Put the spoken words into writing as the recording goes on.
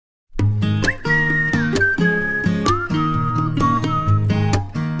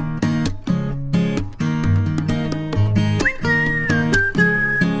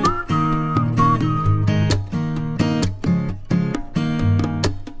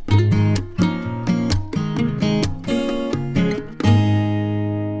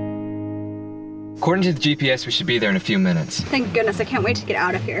According to the GPS, we should be there in a few minutes. Thank goodness, I can't wait to get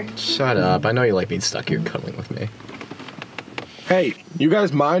out of here. Shut up. I know you like being stuck here cuddling with me. Hey, you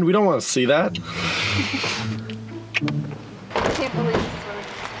guys mind? We don't want to see that. I can't believe this is where we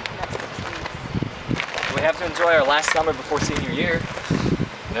just We have to enjoy our last summer before senior year.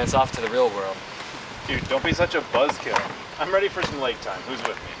 And then it's off to the real world. Dude, don't be such a buzzkill. I'm ready for some lake time. Who's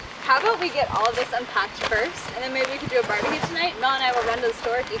with me? How about we get all of this unpacked first, and then maybe we could do a barbecue tonight? Mel and I will run to the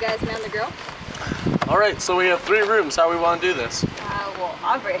store if you guys man the grill. All right, so we have 3 rooms. How we want to do this? Well,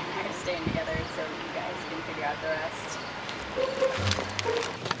 Aubrey and I are staying together, so you guys can figure out the rest.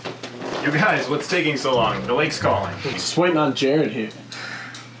 You guys, what's taking so long? The lake's calling. Just waiting on Jared here.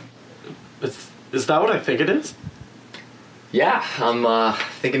 Is that what I think it is? Yeah, I'm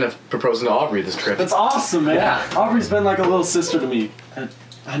thinking of proposing to Aubrey this trip. That's awesome, man. Yeah. Aubrey's been like a little sister to me.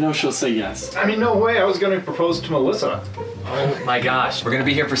 I know she'll say yes. I mean, no way. I was going to propose to Melissa. Oh my gosh, we're gonna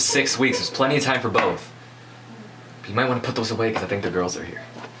be here for 6 weeks. There's plenty of time for both. But you might want to put those away because I think the girls are here.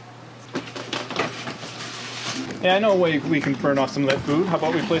 Yeah, I know a way we can burn off some of that food. How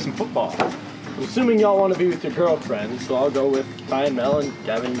about we play some football? I'm assuming y'all want to be with your girlfriend, so I'll go with Ty and Mel, and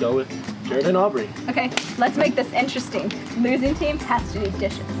Gavin go with Jared and Aubrey. Okay, let's make this interesting. Losing team has to do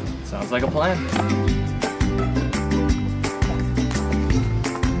dishes. Sounds like a plan.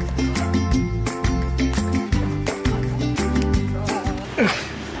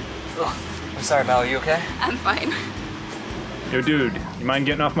 I'm sorry, Mel, are you okay? I'm fine. Yo, dude, you mind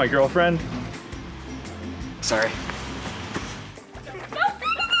getting off my girlfriend? Sorry.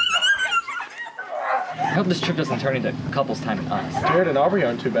 I hope this trip doesn't turn into couples time and us. Jared and Aubrey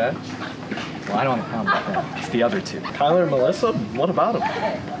aren't too bad. Well, I don't have a problem with that. It's the other two. Tyler and Melissa, what about them?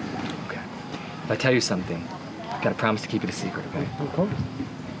 Okay. If I tell you something, you gotta promise to keep it a secret, okay? Of course.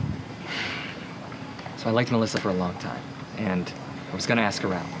 So I liked Melissa for a long time, and I was gonna ask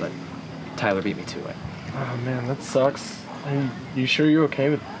her out, but Tyler beat me to it. Oh man, that sucks. You sure you're okay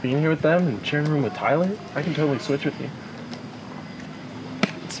with being here with them and sharing a room with Tyler? I can totally switch with you.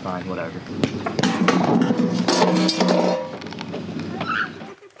 It's fine, whatever.